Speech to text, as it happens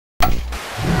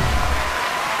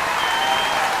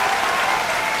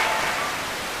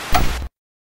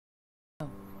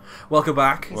Welcome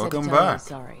back. Welcome back.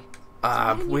 Sorry.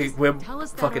 We're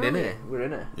fucking in it. We're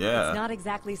in it. Yeah. It's not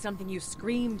exactly something you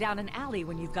scream down an alley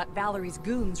when you've got Valerie's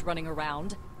goons running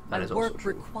around. That My is also work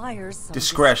true. requires some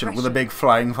Discretion with a big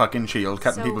flying fucking shield,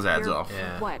 cutting people's heads you're off.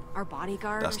 Yeah. What, our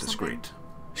bodyguard That's or something? discreet.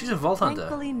 She's a vault hunter.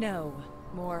 Thankfully, no.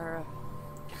 More,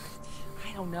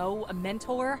 I don't know, a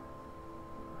mentor?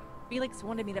 Felix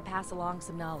wanted me to pass along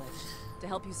some knowledge to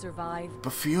help you survive.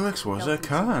 But Felix was a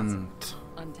cunt.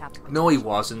 Untapped. No, he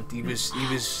wasn't. He was.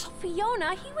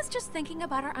 Fiona, he was just thinking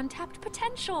about our untapped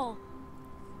potential.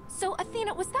 So,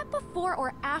 Athena, was that before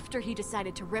or after he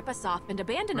decided to rip us off and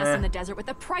abandon us in the desert with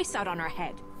a price out on our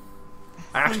head?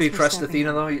 I actually Thanks for trust stepping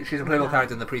Athena though. She's a playable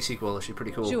character in the pre-sequel. She's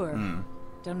pretty cool. Sure.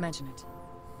 Don't mention it.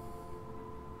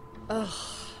 Ugh.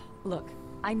 Look,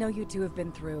 I know you two have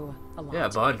been through a lot. Yeah, a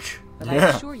bunch. But Yeah. I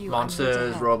assure you I'm here to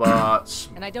Monsters, help. robots,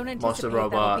 And I don't monster anticipate that'll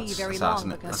be robots, very assassin-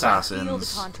 long because assassins. until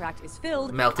the contract is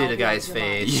filled, melted I'll a be guy's your mom.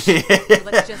 face. So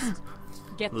let's just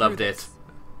get Loved through it. this.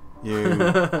 You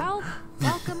Well,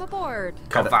 welcome aboard.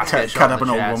 Cut cut up an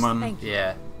old woman. Thank you.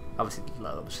 Yeah. Obviously,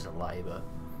 love. She's a lie, but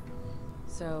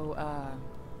So,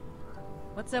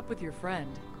 what's up with your friend?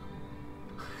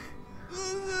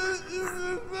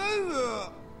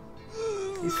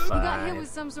 he's He got hit fine. with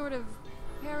some sort of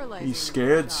paralyzing He's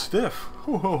scared shot. stiff.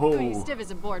 Ho ho I mean, he's ho. stiff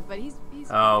as a board, but he's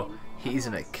Oh, fine. he's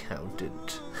an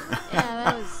accountant. Yeah,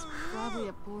 that was probably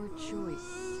a poor choice.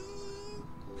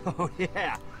 Oh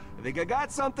yeah, I think I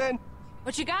got something.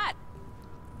 What you got?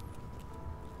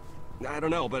 I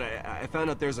don't know, but I found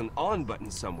out there's an on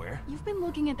button somewhere. You've been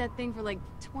looking at that thing for like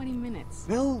 20 minutes.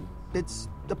 Well, it's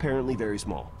apparently very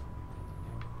small.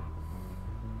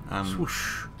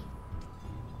 Swoosh.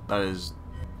 That is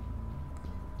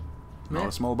not Yeah.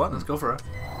 a small button. Let's go for it.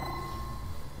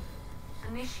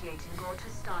 Initiating Gorta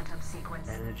startup sequence.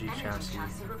 Energy chassis.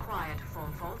 required for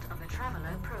Vault of the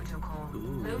Traveler protocol. Ooh.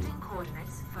 Loading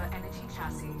coordinates for energy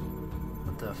chassis.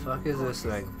 What the fuck is this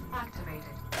thing? Activated.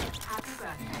 Happy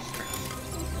birthday.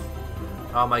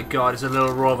 Oh my god, it's a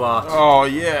little robot. Oh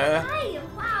yeah. Hi!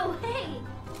 Wow, hey!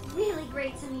 Really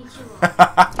great to meet you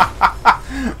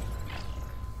all.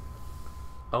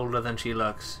 Older than she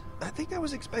looks. I think I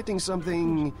was expecting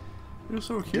something You're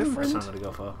so cute. That's what I'm different. gonna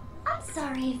go for. I'm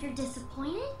sorry if you're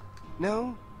disappointed.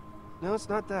 No, it's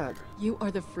not that. You are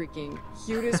the freaking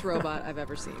cutest robot I've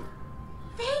ever seen.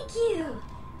 Thank you!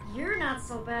 You're not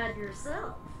so bad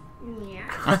yourself. Yeah.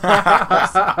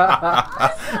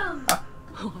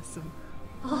 Awesome! Awesome.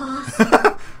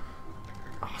 Awesome.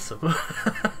 Awesome.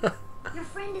 Your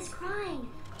friend is crying.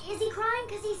 Is he crying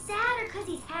because he's sad or because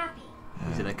he's happy?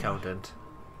 He's an accountant.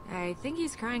 I think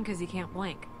he's crying because he can't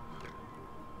blink.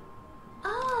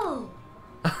 Oh!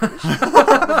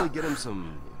 Probably get him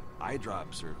some eye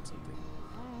drops or something.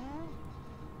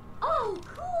 Oh,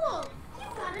 cool!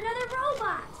 You've got another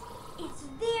robot! It's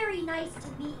very nice to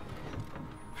meet you.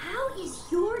 How is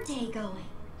your day going?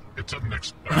 It's up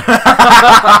next.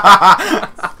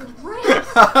 Great!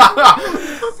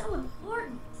 Oh, so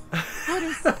important.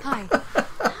 Otis, hi.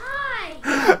 Hi!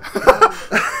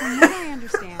 From what I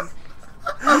understand,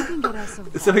 you can get us a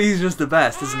vault. So he's just the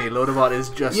best, isn't he? Lodobot is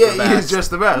just Yeah, the best. he is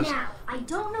just the best. Now, I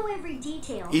don't know every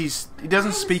detail. He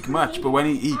doesn't speak much, but when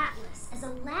he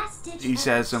he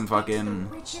says some fucking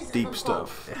deep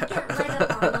stuff.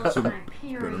 Some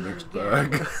next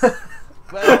bag.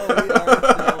 Well,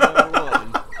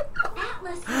 we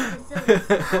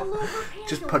are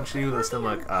Just punching you in the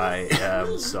stomach. I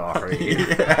am sorry.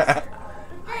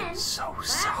 I'm so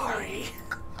sorry.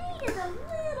 Fleet is a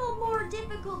little more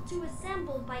difficult to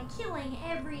assemble by killing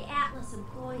every Atlas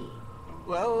employee.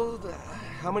 Well,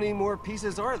 how many more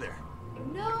pieces are there?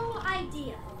 No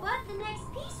idea. But the next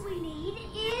piece we need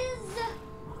is...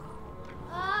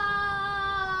 Oh!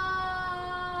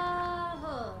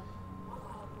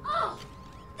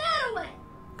 That away!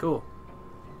 Cool.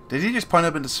 Did he just point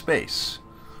up into space?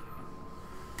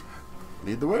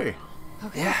 Lead the way.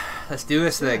 Yeah, let's do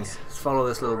this thing. Let's follow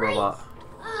this little robot.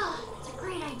 Oh, it's a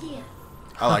great idea.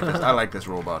 I like this. I like this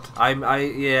robot.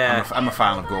 Yeah. I'm a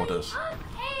fan of Gorta's. Up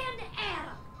and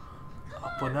Adam.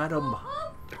 Up and at 'em.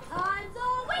 Time's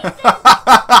all wasted.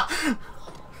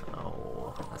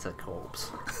 Oh, that's a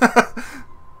corpse.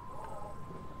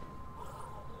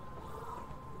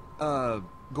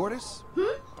 Gortys?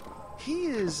 He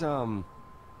is, Oh,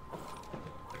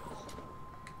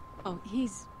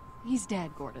 he's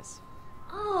dead, Gortys.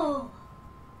 Oh,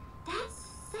 that's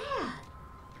sad.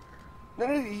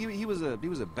 no, he was a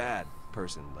bad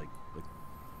person, like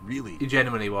really. He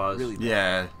genuinely was. Really bad.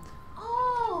 Yeah.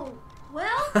 Oh,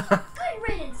 well, good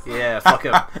riddance. Yeah, fuck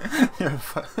him.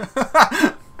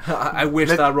 I wish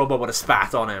that robot would have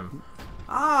spat on him.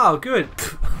 Oh, good.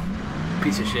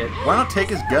 Piece of shit. Why not take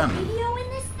his gun? Radio in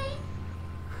this thing?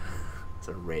 It's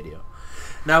a radio.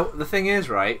 Now, the thing is,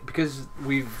 right, because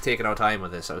we've taken our time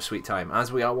with this, our sweet time,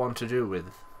 as we are wont to do with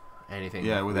anything.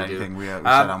 Yeah, with we anything do. we set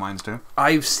our minds to.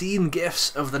 I've seen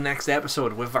GIFs of the next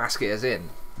episode with Vasquez in.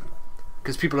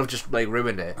 Because people have just, like,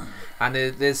 ruined it. And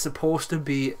there's supposed to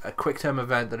be a quick time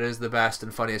event that is the best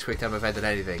and funniest quick time event in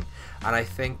anything. And I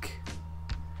think...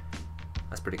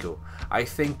 That's pretty cool. I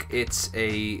think it's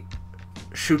a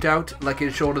shootout, like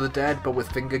in Shaun of the Dead, but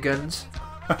with finger guns.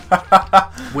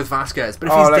 With Vasquez. But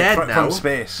if he's dead now... From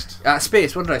Spaced.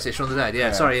 Spaced, what did I say? Shaun of the Dead,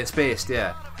 yeah. Sorry, in Spaced,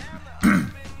 yeah.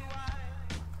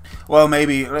 Well,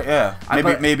 maybe, yeah.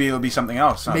 Maybe it'll be something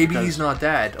else. Maybe he's not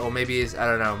dead, or maybe he's... I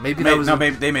don't know. Maybe they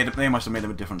must have made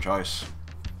a different choice.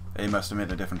 They must have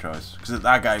made a different choice. Because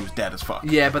that guy was dead as fuck.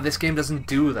 Yeah, but this game doesn't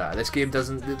do that. This game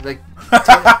doesn't... like.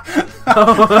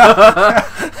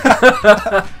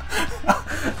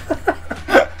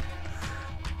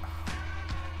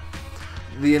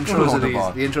 The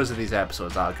intros of these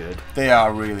episodes are good. They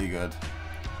are really good.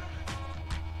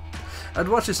 I'd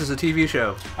watch this as a TV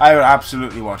show. I would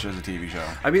absolutely watch it as a TV show.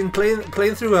 I've been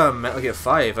playing through Metal Gear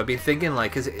 5. I've been thinking,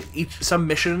 like, cause some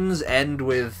missions end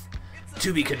with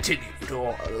 "to be continued"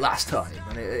 or "last time,"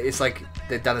 and it's like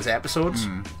they're done as episodes.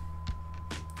 I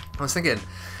was thinking,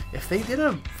 if they did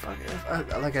a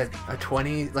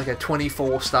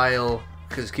 24 style,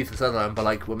 because Keith Sutherland, but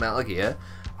like with Metal Gear,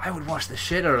 I would watch the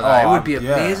shit out of that. It would be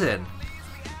amazing.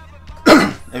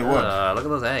 It would. Look at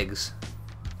those eggs.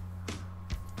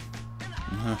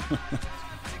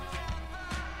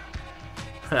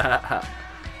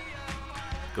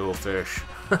 Go fish.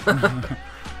 We're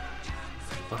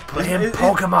playing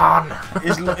Pokemon.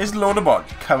 Is Loaderbot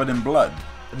covered in blood?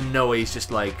 No, he's just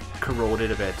like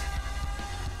corroded a bit.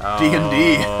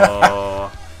 D&D.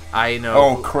 I know.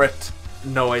 Oh, crit.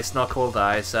 No, it's not called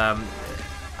that. It's I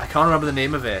can't remember the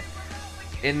name of it.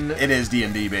 It is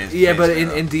D&D based. Yeah, but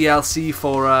in DLC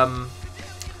for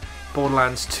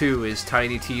Borderlands 2 is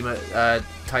Tiny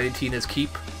Tina's Keep.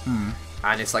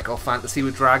 And it's like all fantasy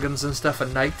with dragons and stuff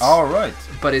and knights. Oh, right.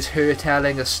 But it's her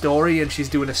telling a story and she's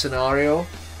doing a scenario.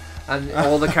 And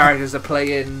all the characters are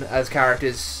playing as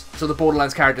characters. So the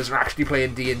Borderlands characters are actually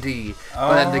playing D&D.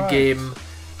 But then the game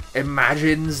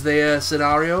imagines their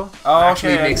scenario.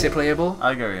 Actually makes it playable.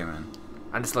 I get what you mean.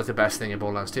 And it's like the best thing in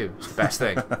Borderlands 2. It's the best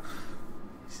thing.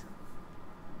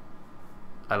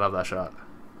 I love that shot.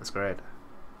 That's great.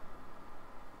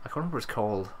 I can't remember what it's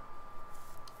called.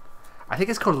 I think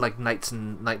it's called like Knights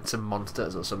and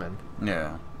Monsters or something.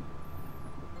 Yeah.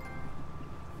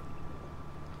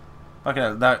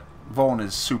 Okay, that Vaughn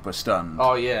is super stunned.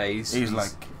 Oh yeah, he's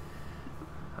like.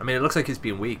 I mean, it looks like it's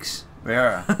been weeks.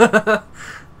 Yeah.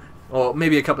 Or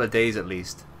maybe a couple of days at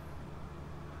least.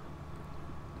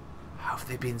 How have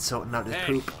they been sorting out his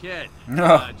poop? Kid.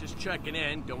 Just checking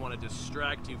in. Don't want to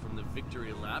distract you from the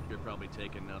victory lap. You're probably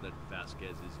taking now that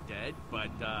Vasquez is dead, but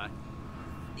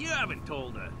you haven't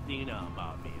told Athena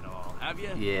about me at all, have you?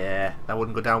 Yeah, that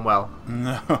wouldn't go down well.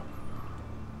 No.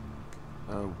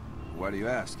 Why do you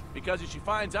ask? Because if she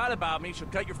finds out about me, she'll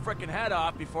cut your frickin' head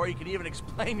off before you can even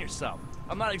explain yourself.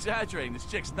 I'm not exaggerating. This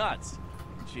chick's nuts.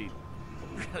 She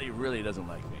really doesn't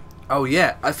like me. Oh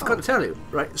yeah, I forgot to tell you.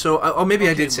 Right, so or maybe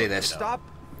I did say this. Stop.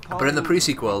 But in the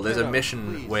pre-sequel, there's a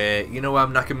mission where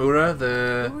Nakamura,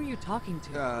 Who are you talking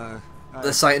to?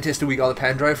 the scientist who we got the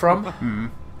pen drive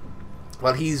from.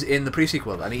 Well, he's in the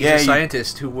pre-sequel, and he's a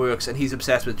scientist who works, and he's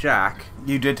obsessed with Jack.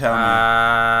 You did tell me.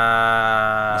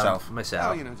 Myself.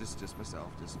 Oh, you know, just myself.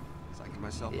 Just psyching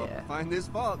myself up to find this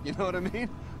fault. You know what I mean?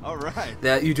 All right.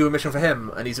 You do a mission for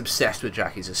him, and he's obsessed with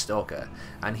Jack. He's a stalker,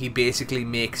 and he basically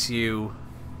makes you.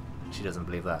 She doesn't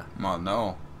believe that. Well,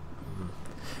 no.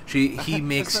 He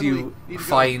makes you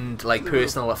find like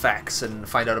personal effects and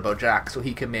find out about Jack, so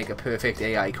he can make a perfect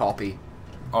AI copy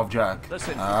of Jack.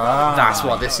 Listen, that's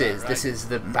what this is. Right? This is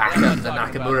the backup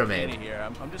that Nakamura made.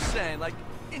 I'm just saying, like,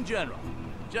 in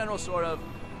general sort of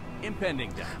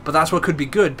impending death. But that's what could be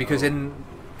good, because in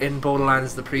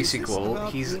Borderlands the pre-sequel,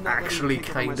 he's actually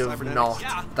kind of not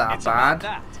that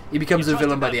bad. He becomes a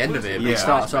villain by the end of it, but he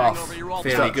starts off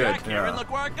fairly good.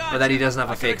 But then he doesn't have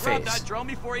a fake face.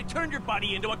 Before he turned your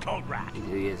buddy into a code rat.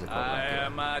 He is a code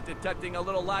rat. I am detecting a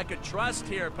little lack of trust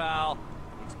here, pal.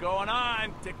 What's going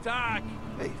on? Tick-tock.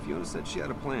 Hey, Fiona said she had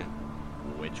a plan.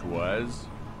 Which was?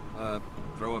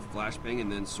 Throw a flashbang and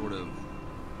then sort of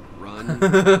run in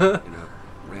a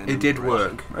random It did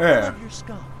work. I love your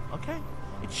skull, okay?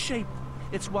 It's shapely.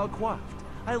 It's well coiffed.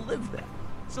 I live there.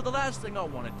 So the last thing I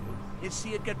want to do is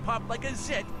see it get popped like a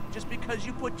zit just because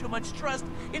you put too much trust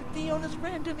in Fiona's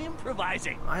random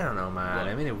improvising. I don't know, man.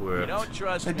 Look, I mean, it worked. You don't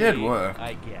trust me. It did work.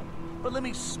 I get it. But let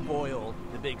me spoil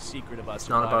the big secret about It's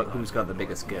not about surviving who's on got the road.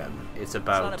 biggest gun. It's It's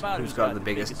about, not about who's got the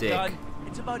biggest dick. gun.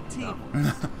 It's about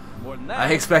team. More than that, I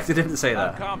expected him to say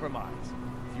about that. compromise.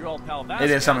 If your old pal It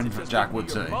Vasquez is something had just Jack given would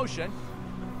you your say. promotion,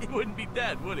 he wouldn't be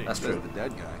dead, would he? That's That's true. the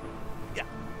dead guy. Yeah.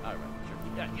 All right.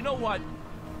 Sure. Yeah. You know what?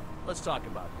 Let's talk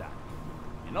about that.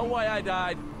 You know why I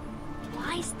died?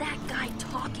 Why's that guy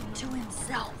talking to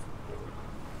himself?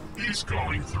 He's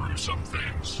going through some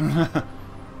things.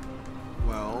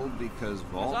 Well, because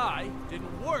Vault. Because I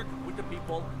didn't work with the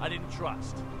people I didn't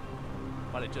trust.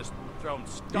 If I'd have just thrown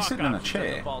stock sitting in a options at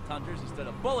chair. the Vault Hunters instead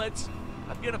of bullets,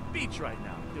 I'd be on a beach right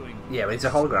now doing Yeah, but he's a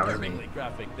hologram, isn't he? disturbingly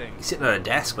graphic He's things. sitting at a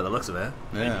desk by the looks of it.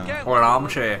 And you can't Or an work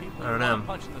armchair. with people I don't who want know. a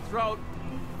punch in the throat.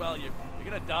 Well, you're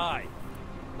gonna die.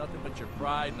 Nothing but your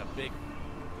pride and a big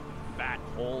fat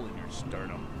hole in your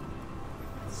sternum.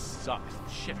 It sucks.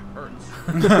 Shit hurts.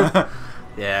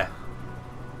 Yeah.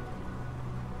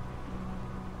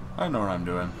 I know what I'm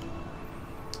doing.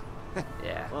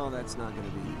 Yeah. Well, that's not gonna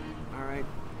be. All right.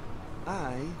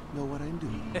 I know what I'm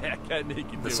doing. I can't make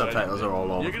you do The subtitles anything. are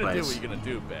all over You're the gonna do place. what you're gonna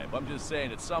do, babe. I'm just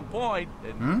saying, at some point,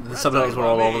 and Hmm? we're The not subtitles talking were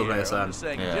all about over me the place here, I'm then. just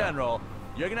saying Yeah. in general,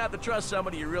 you're gonna have to trust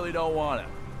somebody you really don't wanna,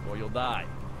 or you'll die.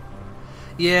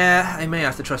 Yeah, I may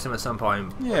have to trust him at some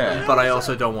point. Yeah. But I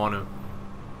also don't want to.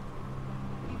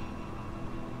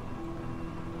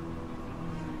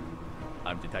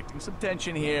 I'm detecting some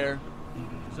tension here.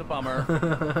 It's a bummer.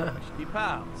 We should be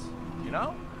pals, you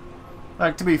know?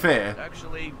 Like, to be fair,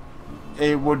 Actually,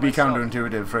 it would be myself.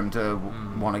 counterintuitive for him to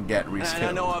want to get Reese and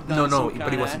I know killed. I've done No, some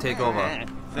but he wants to kinda take over.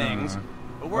 things,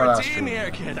 but we're Well, a that's team true.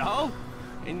 here, kiddo.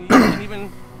 And you can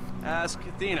even ask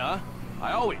Athena.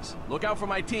 I always look out for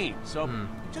my team, so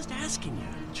just asking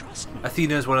you, trust me.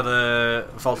 Athena is one of the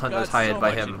Vault We've Hunters got hired so by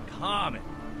much him. in common.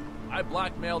 I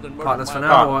blackmailed and murdered Partners my for wife.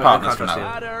 now, or Partners for can't now.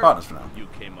 trust you? Partners for now. You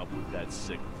came up with that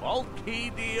sick vault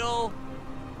key deal,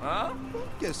 huh?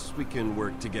 Guess we can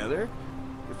work together.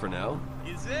 For now.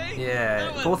 You see? Yeah,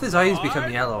 That was both his eyes smart.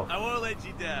 become yellow. I won't let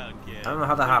you down, kid. I don't know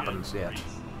how that Look at happens yet. Reese.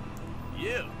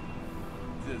 You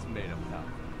just made up top.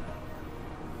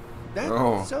 That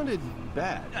Oh. sounded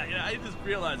bad. Yeah, I just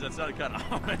realized that sounded kind of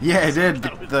ominous. Yeah, it did.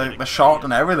 That was The like- shot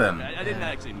and everything. I didn't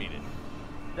actually mean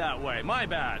it that way. My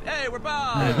bad. Hey, we're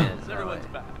pals. I meant it that Everyone's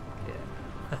way. back.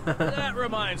 Yeah. That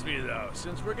reminds me, though,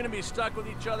 since we're going to be stuck with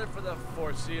each other for the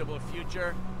foreseeable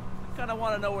future, I kind of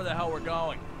want to know where the hell we're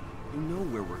going. You know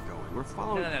where we're going. We're No,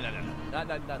 following. no.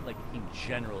 Not like in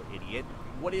general, idiot.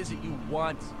 What is it you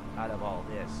want out of all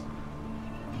this?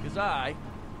 Because I'm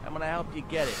going to help you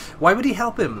get it. Why would he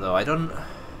help him though? I don't.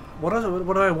 What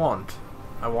do I want?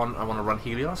 I want to run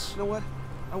Helios. You know what?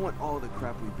 I want all the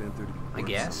crap we've been through to be I worth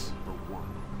guess. something, for one.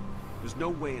 There's no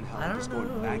way in hell I I'm don't just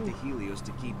going back to know. Helios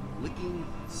to keep licking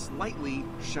slightly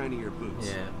shinier boots.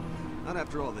 Yeah. Not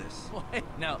after all this.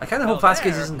 Now, I kinda now hope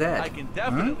Vasquez there, isn't dead. I can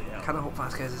definitely I help. kind of hope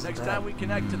Vasquez isn't Next dead. time we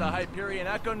connect to the Hyperion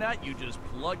EchoNet, you just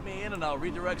plug me in and I'll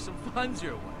redirect some funds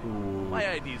your way. Ooh. My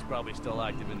ID's probably still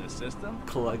active in the system.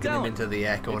 Plugging Tell him into the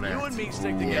Echo if Net. you and me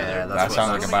stick Ooh, together, yeah, That that's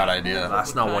sounds what like a bad idea.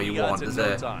 That's not what you want, is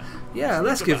it? Yeah,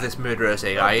 let's give this murderous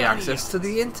AI access to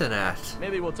the internet.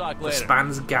 Maybe we'll talk That later.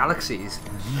 spans galaxies.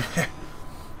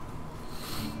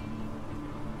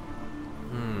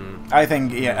 I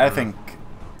think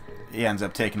he ends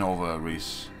up taking over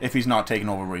Reese. If he's not taking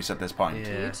over Reese at this point.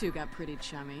 Yeah. You two got pretty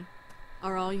chummy.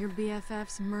 Are all your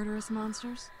BFFs murderous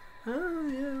monsters? Oh,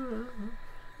 yeah.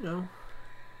 No.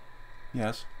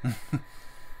 Yes.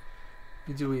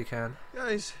 You do what you can.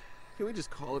 Guys, can we just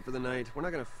call it for the night? We're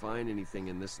not gonna find anything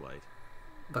in this light.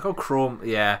 Look how Chrome.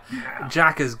 Yeah.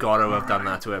 Jack has got to have done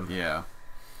that to him. Yeah.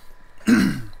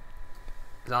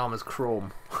 His arm is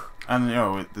chrome. And you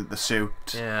know the suit,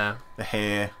 Yeah. the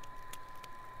hair.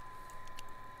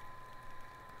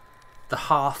 The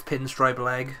half pinstripe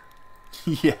leg,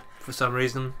 Yeah. for some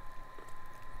reason.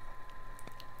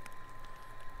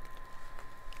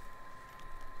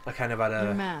 I kind of had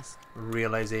Your a mask.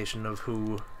 realization of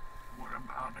who What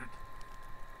about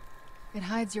it? It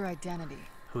hides your identity.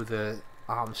 the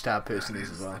arm stab person That is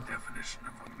as is well. the definition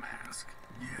of a mask.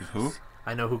 Yes. Who?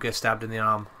 I know who gets stabbed in the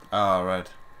arm. Oh, right.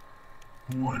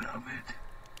 What of it?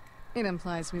 It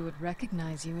implies we would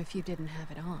recognize you if you didn't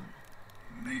have it on.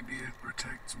 Maybe it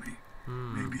protects me.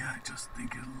 Maybe I just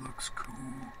think it looks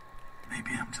cool.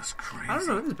 Maybe I'm just crazy. I don't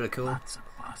know, it is a bit cool. Lots of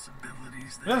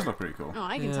possibilities It there. does look pretty cool. Oh,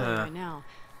 I can tell you Yeah. right now.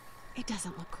 It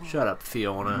doesn't look cool. Shut up,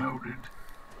 Fiona. Noted.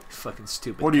 Fucking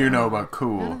stupid. What do you cat. know about None of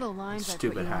cool? the lines I put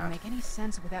Stupid you on hat. make any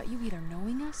sense without you either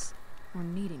knowing us or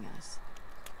needing us.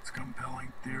 It's a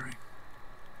compelling theory.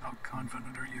 How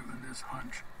confident are you in this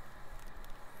hunch?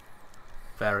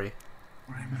 Very.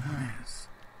 What I mean is,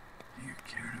 do you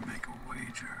care to make a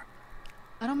wager?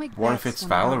 I don't make What if bets it's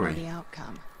when I don't know Valerie? the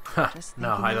outcome. Just No,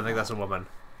 thinking I out don't think that's a loud. woman.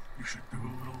 You should do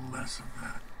a little less of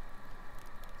that.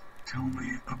 Tell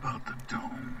me about the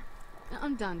dome.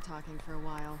 I'm done talking for a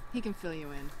while. He can fill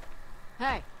you in.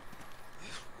 Hey,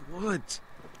 What?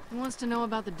 he wants to know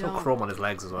about the Got dome. chrome on his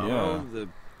legs as well. Yeah. Oh, the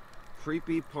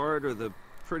creepy part or the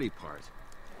pretty part?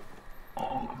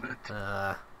 All of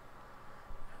it.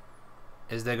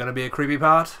 Is there gonna be a creepy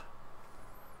part?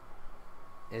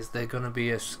 Is there gonna be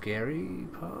a scary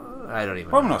part? I don't even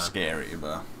Probably know. not scary,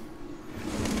 but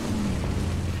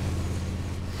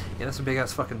Yeah, that's a big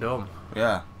ass fucking dome.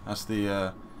 yeah, that's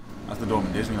the dome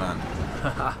in Disneyland.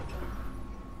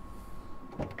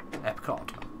 Epcot.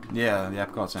 Yeah, the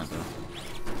Epcot Center.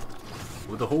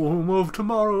 With the home of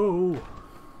tomorrow.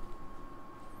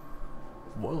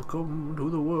 Welcome to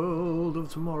the world of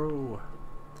tomorrow.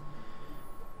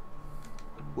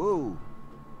 Whoa.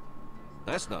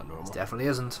 That's not normal. It definitely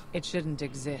isn't. It shouldn't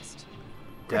exist.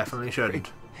 Definitely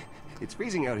shouldn't. It's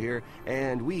freezing out here,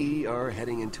 and we are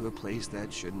heading into a place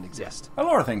that shouldn't exist. A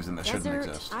lot of things in this shouldn't Desert,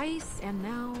 exist. ice, and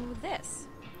now this.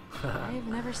 I've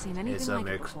never seen anything It's a like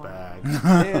it mixed before. bag.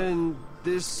 And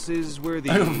this is where the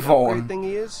Vaughn. upgrade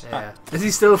thingy is? Yeah. Is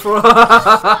he still for?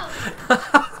 I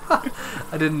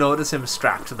didn't notice him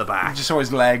strapped to the back. Just saw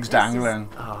his legs dangling.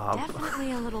 Oh,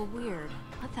 Definitely a little weird.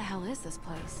 What the hell is this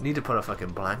place? need to put a fucking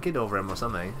blanket over him or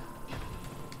something.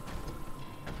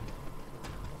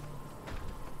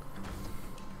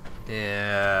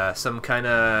 Yeah, some kind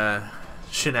of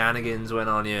shenanigans went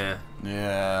on here.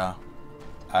 Yeah.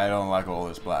 I don't like all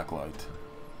this black light.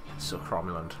 So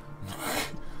cromulent.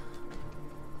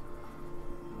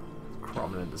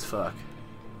 Cromulent as fuck.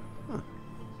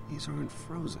 These aren't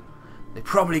frozen. They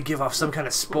probably give off some kind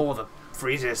of spore that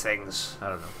freezes things. I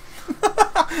don't know.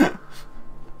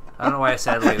 I don't know why I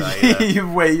said it like that either. The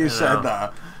way you know. said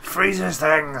that. Freezes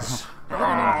things! I've been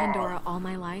in Pandora all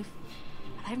my life,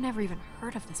 but I've never even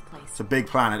heard of this place. It's a big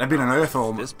planet. I've been on Earth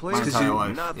all This my place is entire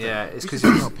life. nothing. Yeah, it's You 'cause should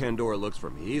see you- how Pandora looks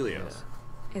from Helios.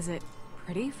 Is it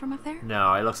pretty from up there?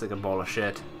 No, it looks like a ball of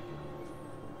shit.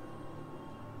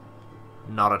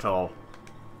 Not at all.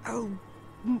 Oh,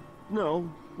 no,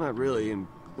 not really. And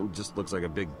it just looks like a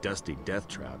big dusty death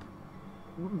trap.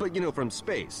 But you know, from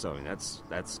space. So I mean, that's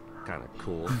kind of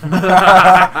cool.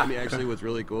 I mean, actually, what's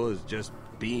really cool is just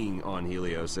being on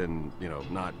Helios and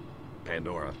not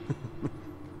Pandora.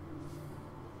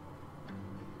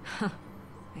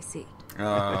 I see.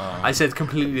 I said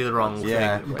completely the wrong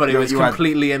Yeah, thing, but it you- was you had-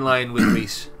 completely in line with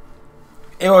Reese.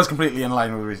 It was completely in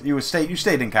line with you. You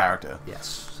stayed in character.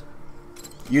 Yes.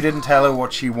 You didn't tell her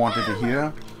what she wanted to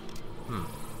hear,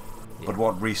 but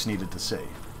what Reese needed to say.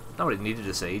 Not what he needed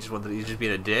to say, he just wanted to, he's just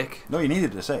being a dick. No, you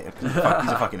needed to say it. 'Cause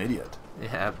he's a fucking idiot.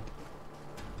 Yeah.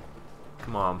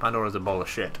 Come on, Pandora's a ball of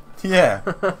shit. Yeah.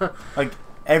 Like,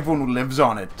 everyone who lives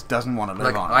on it doesn't want to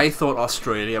live Like, on I it. thought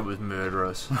Australia was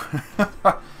murderous.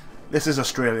 This is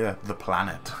Australia, the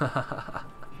planet.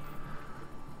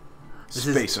 This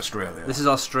Space Australia. This is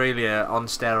Australia on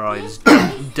steroids,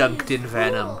 dunked in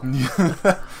venom.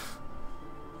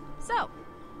 So,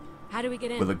 how do we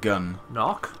get in? With a gun.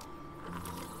 Knock?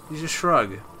 You just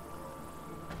shrug.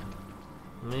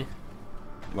 Meh.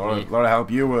 Laura,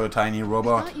 help you, a tiny I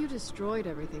robot. thought you destroyed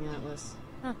everything, Atlas.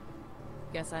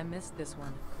 Guess I missed this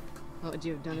one. What would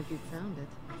you have done if you'd found it?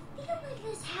 I feel like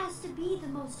this has to be the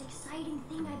most exciting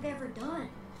thing I've ever done.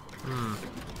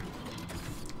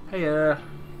 Hey,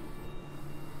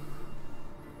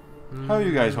 How are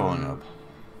you guys holding up?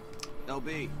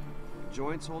 LB,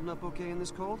 joints holding up okay in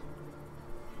this cold?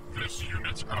 This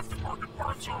unit's aftermarket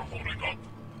parts are holding up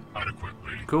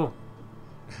adequately. cool.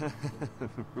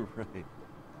 Right.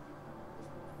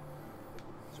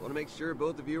 Just want to make sure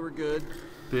both of you are good.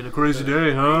 Been a crazy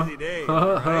day, huh? Crazy day,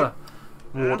 right?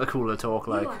 Water cooler talk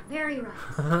like. You are very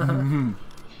right.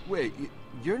 Wait,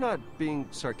 you're not being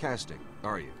sarcastic,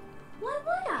 are you? Why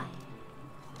would I?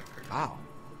 Wow,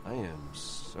 I am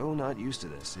so not used to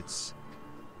this. It's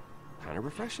kind of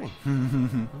refreshing.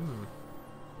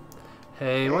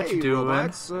 Hey, what you doing?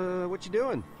 robots, what you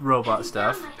doing? Robot Have you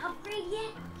stuff. found my upgrade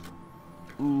yet?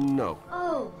 No.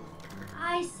 Oh,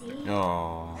 I see.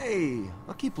 Oh. Hey,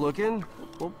 I'll keep looking.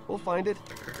 We'll find it.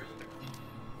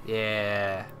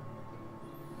 Yeah.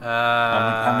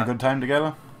 Having a good time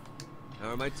together? How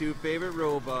are my two favorite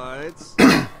robots?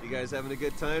 You guys having a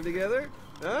good time together?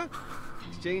 Huh?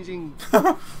 Exchanging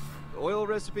oil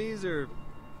recipes or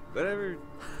whatever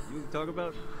you talk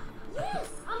about? Yes,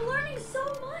 I'm learning so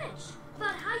much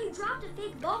about how you dropped a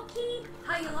fake vault key,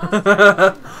 how you lost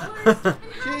 $1,000, and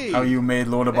how Gee, How you made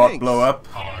Lordabot Thanks. blow up?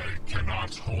 I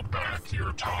cannot hold back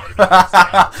your tide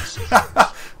of decisions.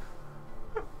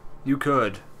 You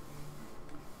could.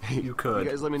 You could.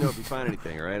 You guys let me know if you find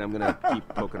anything, alright? I'm gonna keep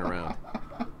poking around.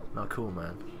 Not cool,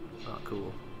 man. Not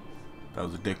cool. That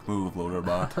was a dick move,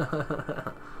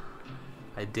 Loaderbot.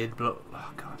 I did blow...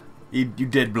 Oh, God. You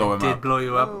did blow him up. Did blow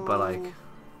you up, but like...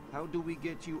 How do we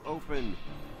get you open?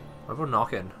 What about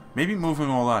knocking? Maybe moving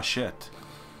all that shit.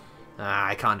 Nah,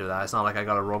 I can't do that. It's not like I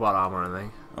got a robot arm or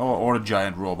anything. Or a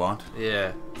giant robot.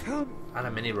 Yeah. And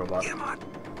a mini robot.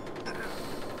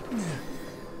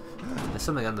 There's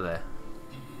something under there.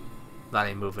 That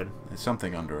ain't moving. There's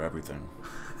something under everything.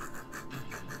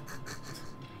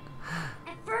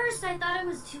 At first, I thought it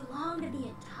was too long to be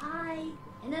a tie,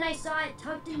 and then I saw it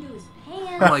tucked into his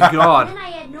pants. Oh my God. And then I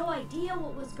had no idea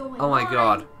what was going on. Oh my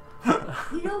God.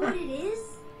 You know what it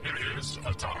is? It is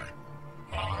a tie.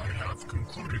 I have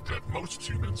concluded that most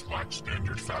humans lack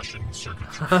standard fashion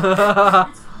circuitry.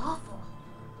 That's awful.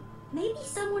 Maybe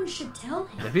someone should tell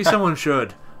him. Maybe someone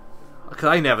should. Because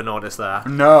I never noticed that.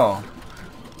 No.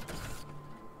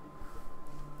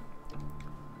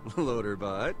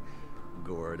 Loaderbot.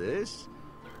 Gorgeous.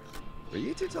 Were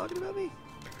you two talking about me?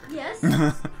 Yes?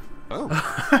 Oh.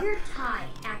 Your tie,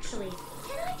 actually.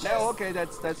 Can I just... No, okay,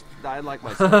 that's I like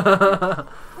myself.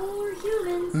 Poor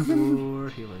humans. Poor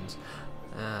humans.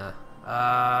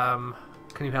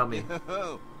 Can you help me?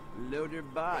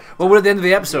 Loaderbot. Well, we're at the end of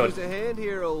the episode. Use a hand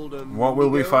here, old What will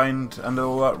we amigo. find under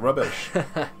all that rubbish?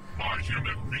 My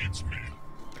human needs me.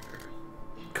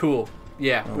 Cool.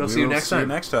 Yeah, we'll see you next See you time.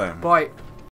 next time. Bye.